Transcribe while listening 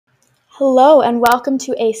Hello, and welcome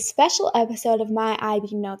to a special episode of my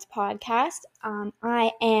IB Notes podcast.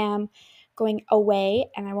 I am going away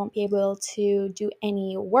and I won't be able to do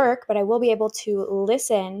any work, but I will be able to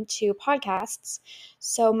listen to podcasts.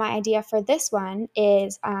 So, my idea for this one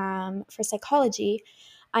is for psychology,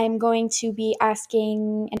 I am going to be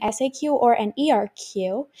asking an SAQ or an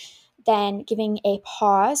ERQ, then giving a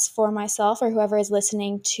pause for myself or whoever is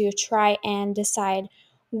listening to try and decide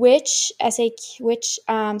which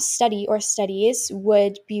study or studies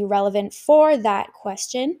would be relevant for that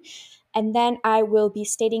question. And then I will be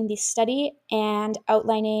stating the study and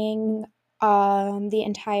outlining the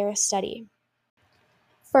entire study.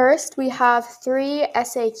 First, we have two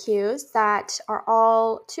SAQs that are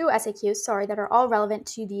all relevant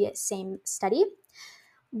to the same study.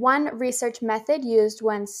 One research method used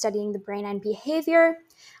when studying the brain and behavior,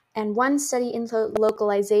 and one study into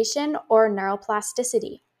localization or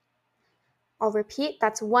neuroplasticity. I'll repeat,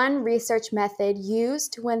 that's one research method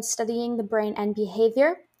used when studying the brain and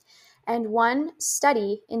behavior, and one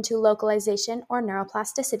study into localization or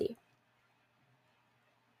neuroplasticity.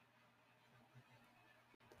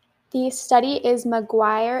 The study is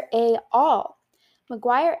McGuire et al.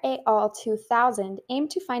 McGuire et al. 2000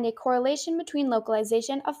 aimed to find a correlation between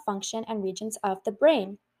localization of function and regions of the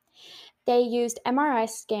brain. They used MRI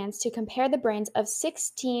scans to compare the brains of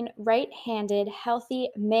 16 right-handed,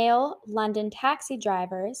 healthy male London taxi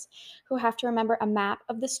drivers who have to remember a map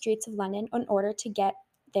of the streets of London in order to get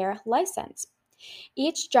their license.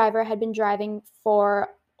 Each driver had been driving for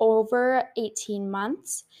over 18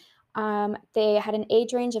 months. They had an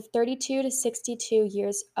age range of 32 to 62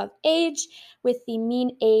 years of age, with the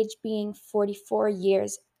mean age being 44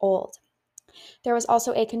 years old. There was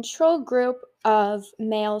also a control group of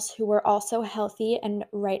males who were also healthy and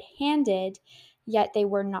right-handed, yet they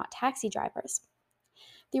were not taxi drivers.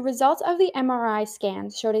 The results of the MRI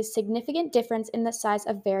scans showed a significant difference in the size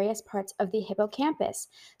of various parts of the hippocampus,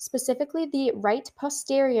 specifically the right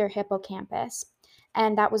posterior hippocampus,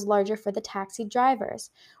 and that was larger for the taxi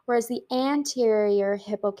drivers, whereas the anterior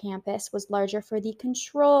hippocampus was larger for the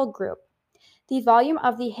control group. The volume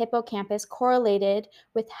of the hippocampus correlated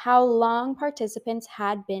with how long participants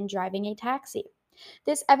had been driving a taxi.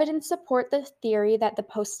 This evidence supports the theory that the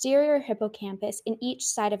posterior hippocampus in each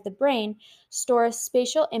side of the brain stores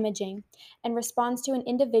spatial imaging and responds to an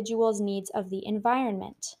individual's needs of the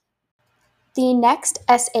environment. The next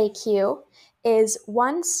SAQ is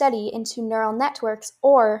one study into neural networks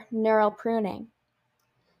or neural pruning.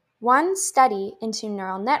 One study into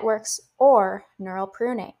neural networks or neural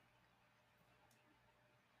pruning.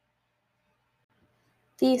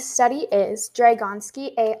 The study is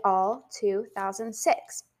Dragonsky et al.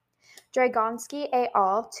 2006. Dragonsky et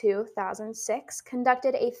al. 2006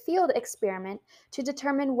 conducted a field experiment to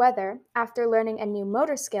determine whether, after learning a new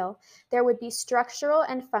motor skill, there would be structural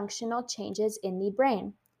and functional changes in the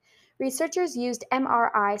brain. Researchers used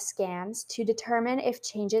MRI scans to determine if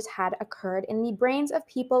changes had occurred in the brains of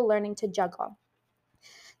people learning to juggle.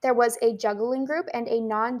 There was a juggling group and a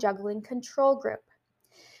non-juggling control group.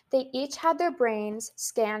 They each had their brains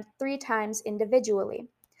scanned 3 times individually,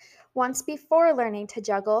 once before learning to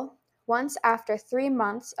juggle, once after 3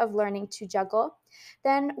 months of learning to juggle,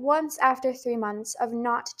 then once after 3 months of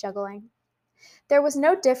not juggling. There was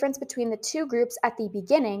no difference between the two groups at the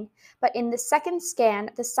beginning, but in the second scan,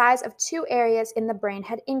 the size of 2 areas in the brain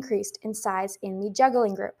had increased in size in the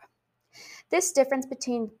juggling group. This difference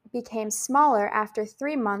became smaller after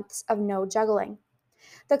 3 months of no juggling.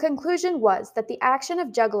 The conclusion was that the action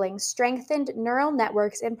of juggling strengthened neural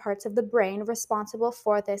networks in parts of the brain responsible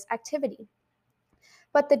for this activity.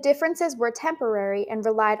 But the differences were temporary and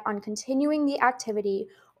relied on continuing the activity,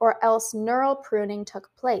 or else neural pruning took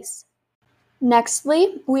place.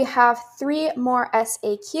 Nextly, we have 3 more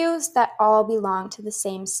SAQs that all belong to the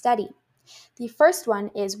same study. The first one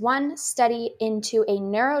is one study into a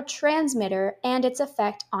neurotransmitter and its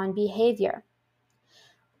effect on behavior.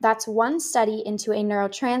 That's one study into a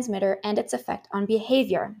neurotransmitter and its effect on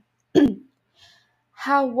behavior.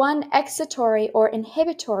 How one excitatory or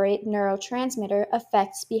inhibitory neurotransmitter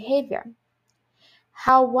affects behavior.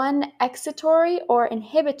 How one excitatory or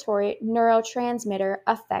inhibitory neurotransmitter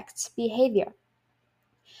affects behavior.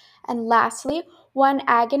 And lastly, one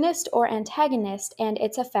agonist or antagonist and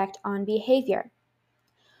its effect on behavior.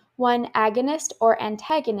 One agonist or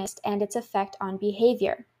antagonist and its effect on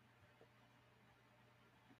behavior.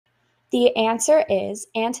 The answer is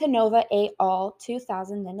Antonova et al.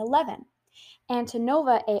 2011.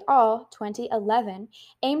 Antonova et al. 2011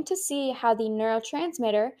 aimed to see how the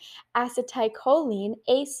neurotransmitter acetylcholine,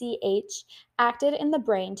 ACH, acted in the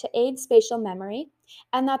brain to aid spatial memory,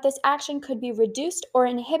 and that this action could be reduced or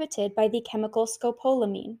inhibited by the chemical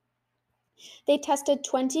scopolamine. They tested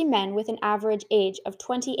 20 men with an average age of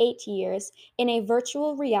 28 years in a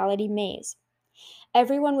virtual reality maze.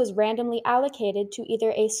 Everyone was randomly allocated to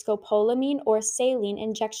either a scopolamine or saline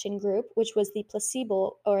injection group, which was the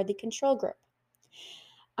placebo or the control group.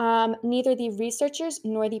 Neither the researchers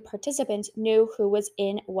nor the participants knew who was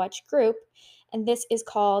in which group, and this is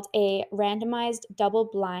called a randomized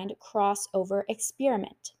double-blind crossover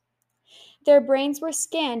experiment. Their brains were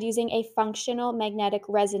scanned using a functional magnetic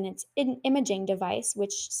resonance imaging device,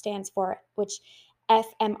 which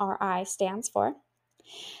fMRI stands for.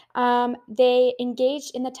 They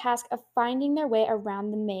engaged in the task of finding their way around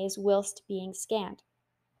the maze whilst being scanned.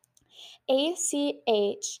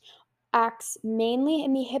 ACH acts mainly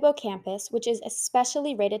in the hippocampus, which is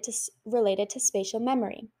especially related to spatial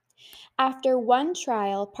memory. After one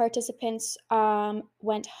trial, participants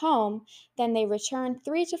went home, then they returned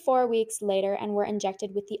 3 to 4 weeks later and were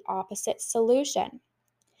injected with the opposite solution.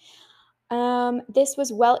 This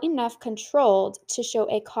was well enough controlled to show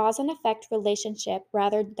a cause and effect relationship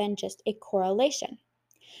rather than just a correlation.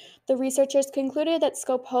 The researchers concluded that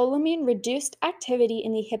scopolamine reduced activity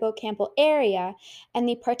in the hippocampal area, and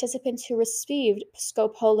the participants who received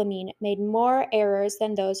scopolamine made more errors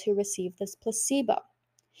than those who received this placebo.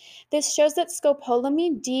 This shows that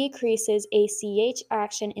scopolamine decreases ACH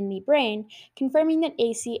action in the brain, confirming that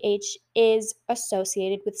ACH is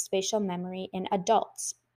associated with spatial memory in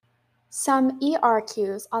adults. Some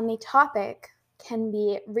ERQs on the topic can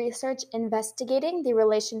be research investigating the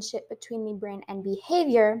relationship between the brain and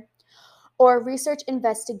behavior, or research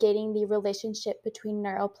investigating the relationship between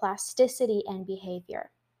neuroplasticity and behavior.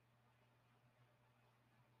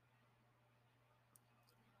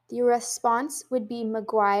 The response would be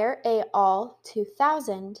McGuire et al.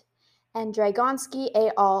 2000 and Dragonsky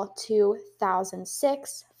et al.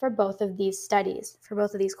 2006 for both of these studies, for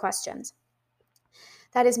both of these questions.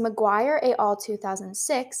 That is McGuire et al.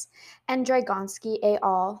 2006 and Dragonsky et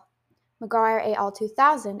al. McGuire et al.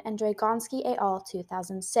 2000 and Dragonsky et al.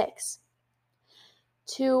 2006.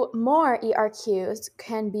 Two more ERQs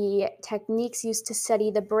can be techniques used to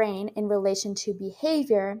study the brain in relation to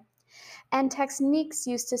behavior, and techniques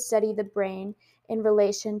used to study the brain in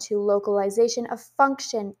relation to localization of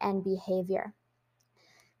function and behavior.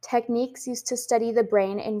 Techniques used to study the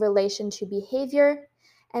brain in relation to behavior,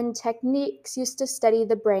 and techniques used to study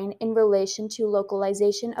the brain in relation to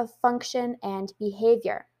localization of function and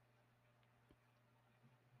behavior.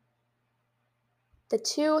 The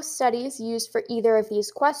two studies used for either of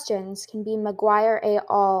these questions can be McGuire et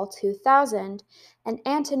al. 2000 and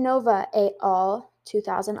Antonova et al.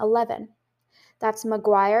 2011. That's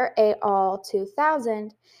McGuire et al.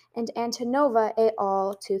 2000 and Antonova et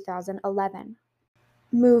al. 2011.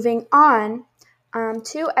 Moving on,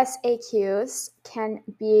 two SAQs can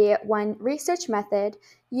be one research method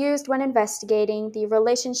used when investigating the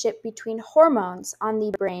relationship between hormones on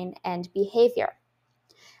the brain and behavior,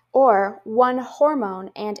 or one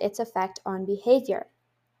hormone and its effect on behavior.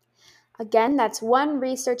 Again, that's one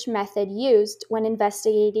research method used when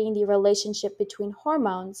investigating the relationship between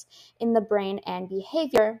hormones in the brain and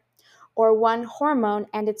behavior, or one hormone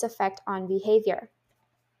and its effect on behavior.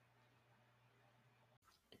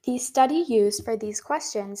 The study used for these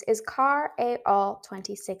questions is Carr et al.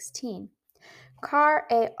 2016. Carr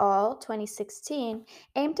et al. 2016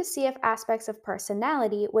 aimed to see if aspects of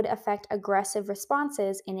personality would affect aggressive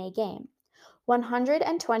responses in a game.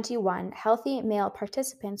 121 healthy male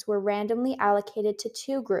participants were randomly allocated to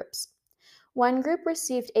two groups. One group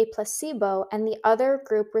received a placebo and the other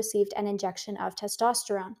group received an injection of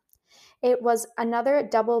testosterone. It was another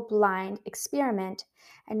double-blind experiment,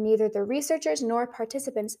 and neither the researchers nor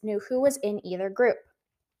participants knew who was in either group.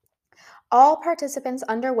 All participants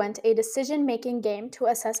underwent a decision-making game to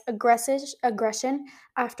assess aggression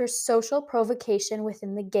after social provocation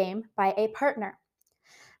within the game by a partner.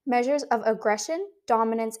 Measures of aggression,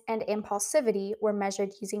 dominance, and impulsivity were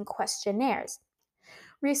measured using questionnaires.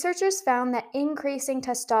 Researchers found that increasing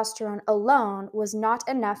testosterone alone was not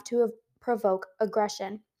enough to provoke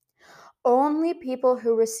aggression. Only people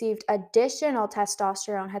who received additional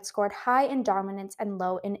testosterone had scored high in dominance and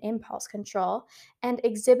low in impulse control and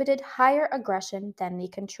exhibited higher aggression than the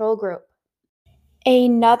control group.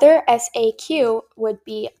 Another SAQ would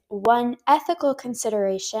be one ethical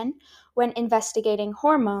consideration when investigating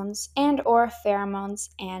hormones and/or pheromones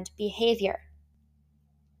and behavior.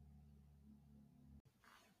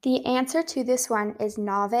 The answer to this one is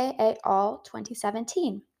Nave et al.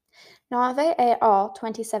 2017. Nave et al.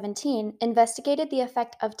 2017 investigated the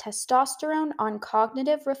effect of testosterone on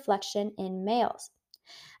cognitive reflection in males.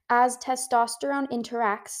 As testosterone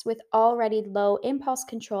interacts with already low impulse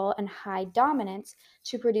control and high dominance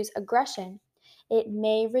to produce aggression, it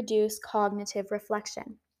may reduce cognitive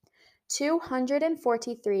reflection.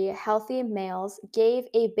 243 healthy males gave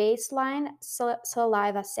a baseline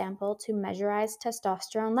saliva sample to measure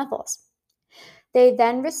testosterone levels. They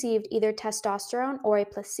then received either testosterone or a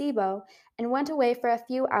placebo and went away for a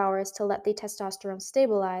few hours to let the testosterone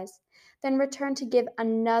stabilize, then returned to give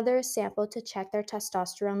another sample to check their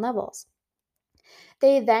testosterone levels.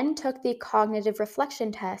 They then took the cognitive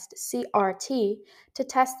reflection test, CRT, to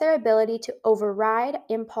test their ability to override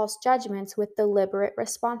impulse judgments with deliberate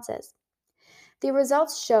responses. The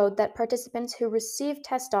results showed that participants who received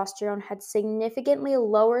testosterone had significantly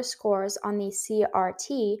lower scores on the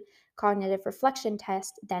CRT, cognitive reflection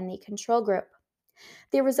test, than the control group.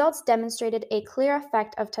 The results demonstrated a clear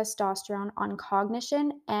effect of testosterone on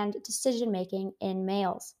cognition and decision making in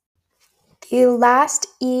males. The last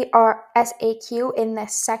ERSAQ in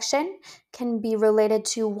this section can be related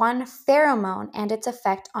to one pheromone and its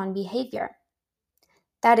effect on behavior.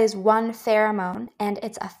 That is one pheromone and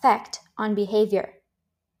its effect on behavior.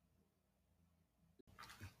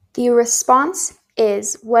 The response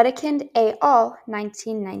is Wedekind et al.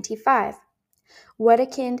 1995.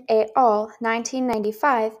 Wedekind et al.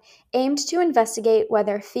 1995 aimed to investigate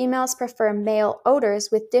whether females prefer male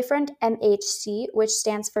odors with different MHC, which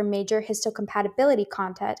stands for major histocompatibility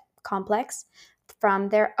complex, from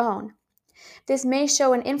their own. This may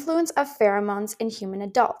show an influence of pheromones in human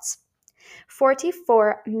adults.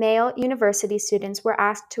 44 male university students were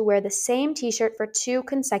asked to wear the same t-shirt for 2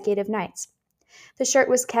 consecutive nights. The shirt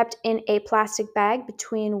was kept in a plastic bag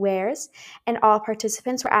between wears, and all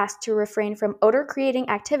participants were asked to refrain from odor-creating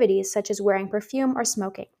activities such as wearing perfume or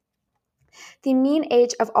smoking. The mean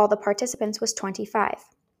age of all the participants was 25.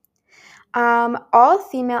 All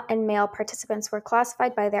female and male participants were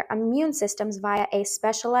classified by their immune systems via a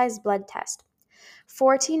specialized blood test.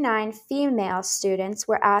 49 female students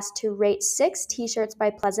were asked to rate 6 t-shirts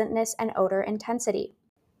by pleasantness and odor intensity.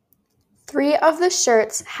 3 of the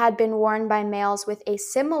shirts had been worn by males with a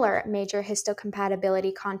similar major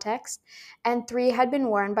histocompatibility context, and 3 had been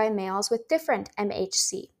worn by males with different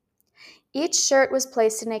MHC. Each shirt was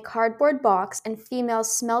placed in a cardboard box, and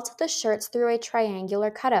females smelt the shirts through a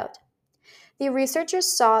triangular cutout. The researchers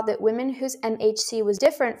saw that women whose MHC was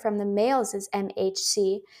different from the males'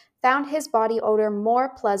 MHC found his body odor more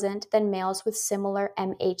pleasant than males with similar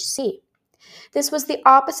MHC. This was the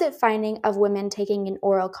opposite finding of women taking an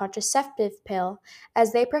oral contraceptive pill,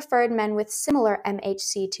 as they preferred men with similar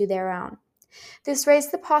MHC to their own. This raised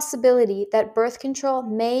the possibility that birth control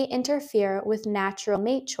may interfere with natural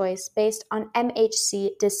mate choice based on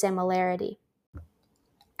MHC dissimilarity.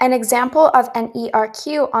 An example of an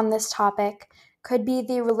ERQ on this topic could be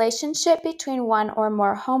the relationship between one or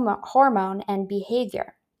more hormone and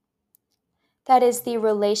behavior. That is the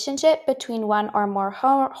relationship between one or more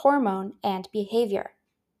hormone and behavior.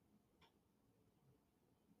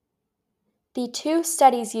 The 2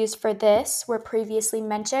 studies used for this were previously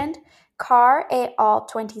mentioned, Carr et al.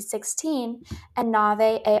 2016 and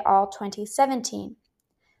Nave et al. 2017.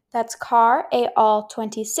 That's Carr et al.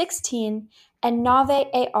 2016 and Nave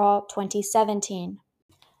et al. 2017.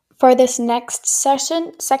 For this next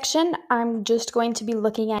section, I'm just going to be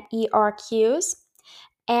looking at ERQs,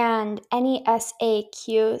 and any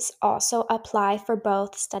SAQs also apply for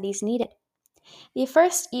both studies needed. The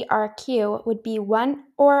first ERQ would be one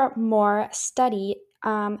or more study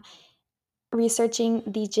researching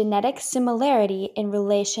the genetic similarity in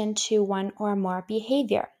relation to one or more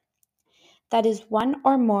behavior. That is one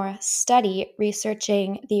or more study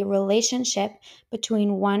researching the relationship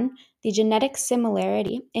between the genetic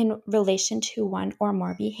similarity in relation to one or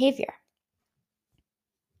more behavior.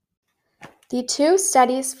 The 2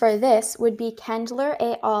 studies for this would be Kendler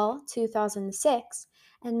et al. 2006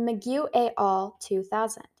 and McGew et al.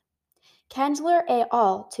 2000. Kendler et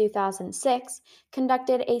al. 2006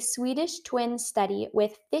 conducted a Swedish twin study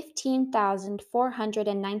with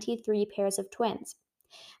 15,493 pairs of twins.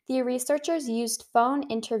 The researchers used phone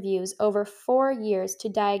interviews over 4 years to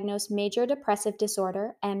diagnose major depressive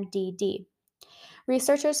disorder, MDD.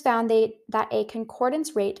 Researchers found that a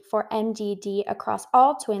concordance rate for MDD across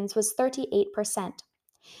all twins was 38%.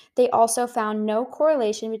 They also found no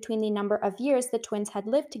correlation between the number of years the twins had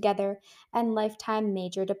lived together and lifetime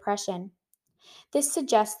major depression. This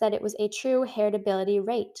suggests that it was a true heritability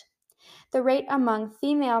rate. The rate among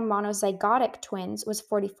female monozygotic twins was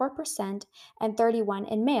 44% and 31%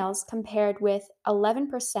 in males, compared with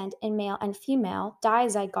 11% in male and female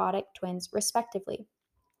dizygotic twins, respectively.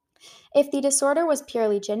 If the disorder was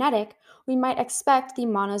purely genetic, we might expect the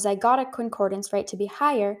monozygotic concordance rate to be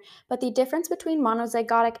higher, but the difference between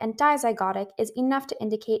monozygotic and dizygotic is enough to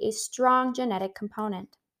indicate a strong genetic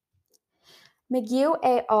component. McGeough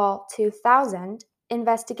et al. 2000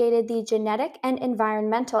 investigated the genetic and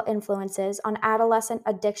environmental influences on adolescent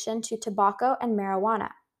addiction to tobacco and marijuana.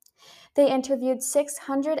 They interviewed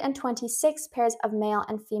 626 pairs of male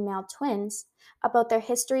and female twins about their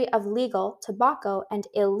history of legal tobacco and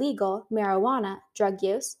illegal marijuana drug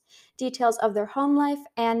use, details of their home life,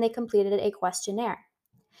 and they completed a questionnaire.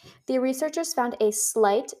 The researchers found a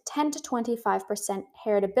slight 10 to 25%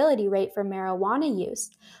 heritability rate for marijuana use,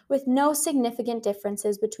 with no significant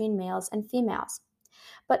differences between males and females.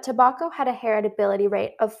 But tobacco had a heritability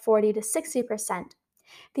rate of 40 to 60%.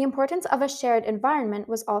 The importance of a shared environment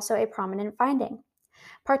was also a prominent finding.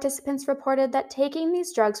 Participants reported that taking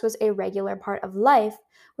these drugs was a regular part of life,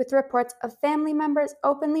 with reports of family members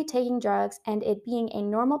openly taking drugs and it being a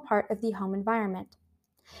normal part of the home environment.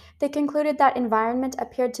 They concluded that environment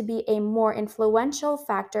appeared to be a more influential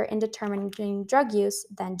factor in determining drug use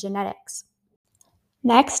than genetics.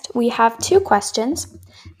 Next, we have two questions: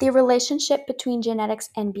 the relationship between genetics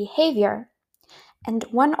and behavior, and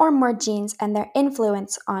one or more genes and their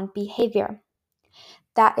influence on behavior.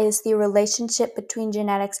 That is the relationship between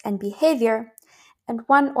genetics and behavior, and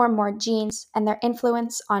one or more genes and their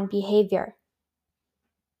influence on behavior.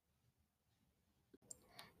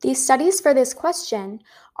 The studies for this question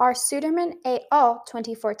are Suderman et al.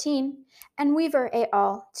 2014 and Weaver et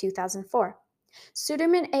al. 2004.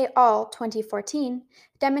 Suderman et al. 2014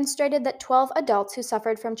 demonstrated that 12 adults who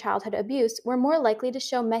suffered from childhood abuse were more likely to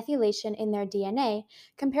show methylation in their DNA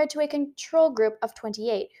compared to a control group of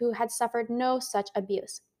 28 who had suffered no such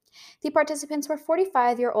abuse. The participants were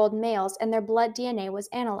 45-year-old males and their blood DNA was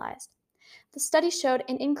analyzed. The study showed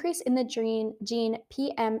an increase in the gene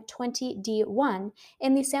PM20D1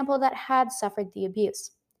 in the sample that had suffered the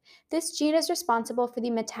abuse. This gene is responsible for the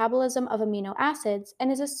metabolism of amino acids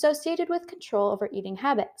and is associated with control over eating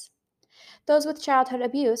habits. Those with childhood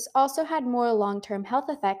abuse also had more long-term health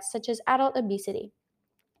effects, such as adult obesity.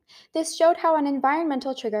 This showed how an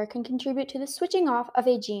environmental trigger can contribute to the switching off of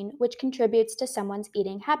a gene which contributes to someone's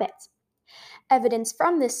eating habits. Evidence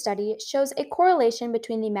from this study shows a correlation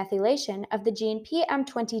between the methylation of the gene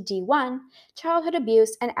PM20D1, childhood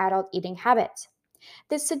abuse, and adult eating habits.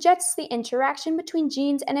 This suggests the interaction between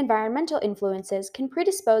genes and environmental influences can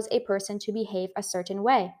predispose a person to behave a certain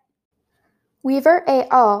way. Weaver et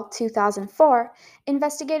al. 2004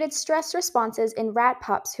 investigated stress responses in rat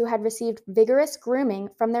pups who had received vigorous grooming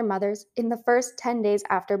from their mothers in the first 10 days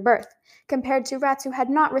after birth, compared to rats who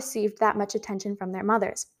had not received that much attention from their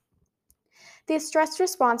mothers. The stress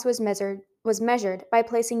response was measured by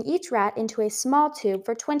placing each rat into a small tube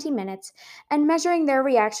for 20 minutes and measuring their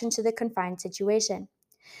reaction to the confined situation.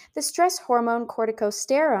 The stress hormone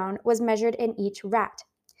corticosterone was measured in each rat.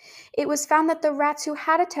 It was found that the rats who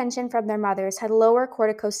had attention from their mothers had lower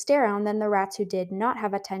corticosterone than the rats who did not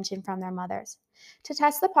have attention from their mothers. To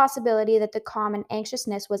test the possibility that the calm and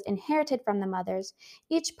anxiousness was inherited from the mothers,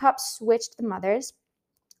 each pup switched the mothers,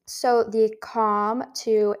 so the calm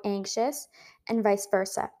to anxious and vice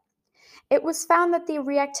versa. It was found that the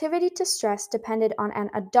reactivity to stress depended on an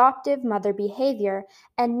adoptive mother behavior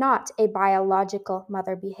and not a biological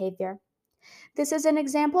mother behavior. This is an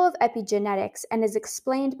example of epigenetics and is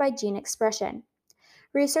explained by gene expression.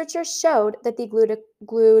 Researchers showed that the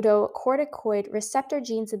glucocorticoid receptor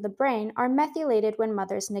genes in the brain are methylated when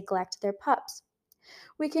mothers neglect their pups.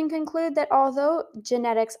 We can conclude that although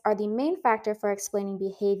genetics are the main factor for explaining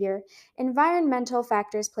behavior, environmental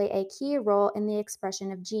factors play a key role in the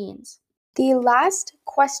expression of genes. The last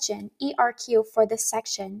question, ERQ, for this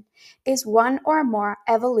section is one or more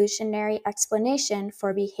evolutionary explanation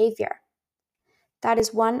for behavior. That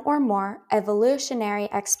is one or more evolutionary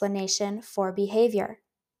explanation for behavior.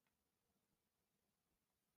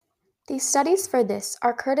 The studies for this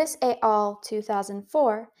are Curtis et al.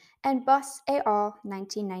 2004 and Buss et al.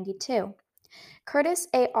 1992. Curtis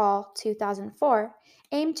et al. 2004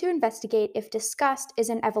 aimed to investigate if disgust is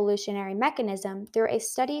an evolutionary mechanism through a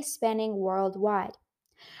study spanning worldwide.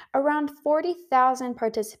 Around 40,000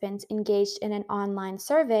 participants engaged in an online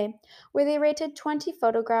survey where they rated 20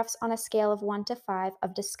 photographs on a scale of 1 to 5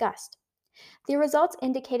 of disgust. The results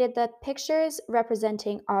indicated that pictures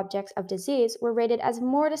representing objects of disease were rated as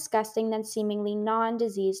more disgusting than seemingly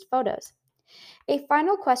non-diseased photos. A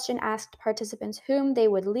final question asked participants whom they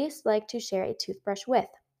would least like to share a toothbrush with.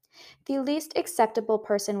 The least acceptable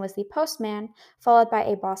person was the postman, followed by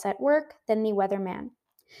a boss at work, then the weatherman.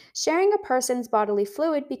 Sharing a person's bodily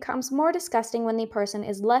fluid becomes more disgusting when the person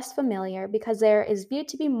is less familiar because there is viewed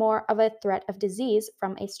to be more of a threat of disease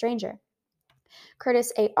from a stranger.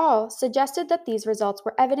 Curtis et al. Suggested that these results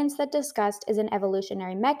were evidence that disgust is an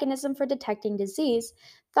evolutionary mechanism for detecting disease,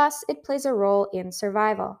 thus, it plays a role in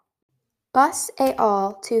survival. Buss et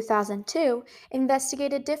al. 2002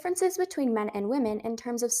 investigated differences between men and women in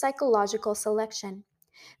terms of psychological selection.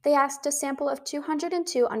 They asked a sample of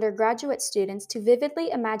 202 undergraduate students to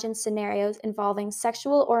vividly imagine scenarios involving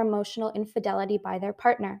sexual or emotional infidelity by their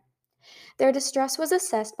partner. Their distress was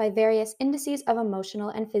assessed by various indices of emotional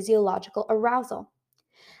and physiological arousal.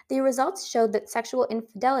 The results showed that sexual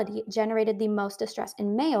infidelity generated the most distress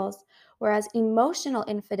in males, whereas emotional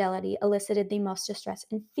infidelity elicited the most distress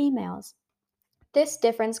in females. This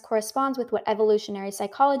difference corresponds with what evolutionary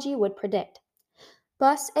psychology would predict.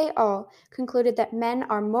 Buss et al. Concluded that men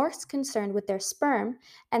are more concerned with their sperm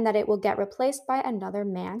and that it will get replaced by another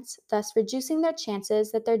man's, thus reducing their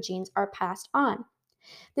chances that their genes are passed on.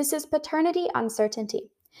 This is paternity uncertainty.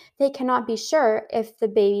 They cannot be sure if the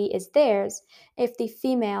baby is theirs if the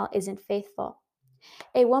female isn't faithful.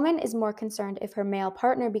 A woman is more concerned if her male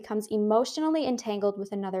partner becomes emotionally entangled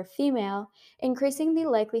with another female, increasing the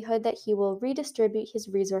likelihood that he will redistribute his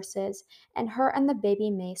resources and her and the baby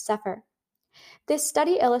may suffer. This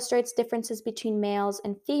study illustrates differences between males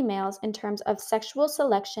and females in terms of sexual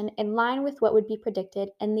selection in line with what would be predicted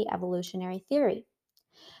in the evolutionary theory.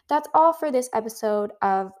 That's all for this episode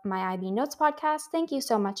of my IB Notes podcast. Thank you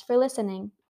so much for listening.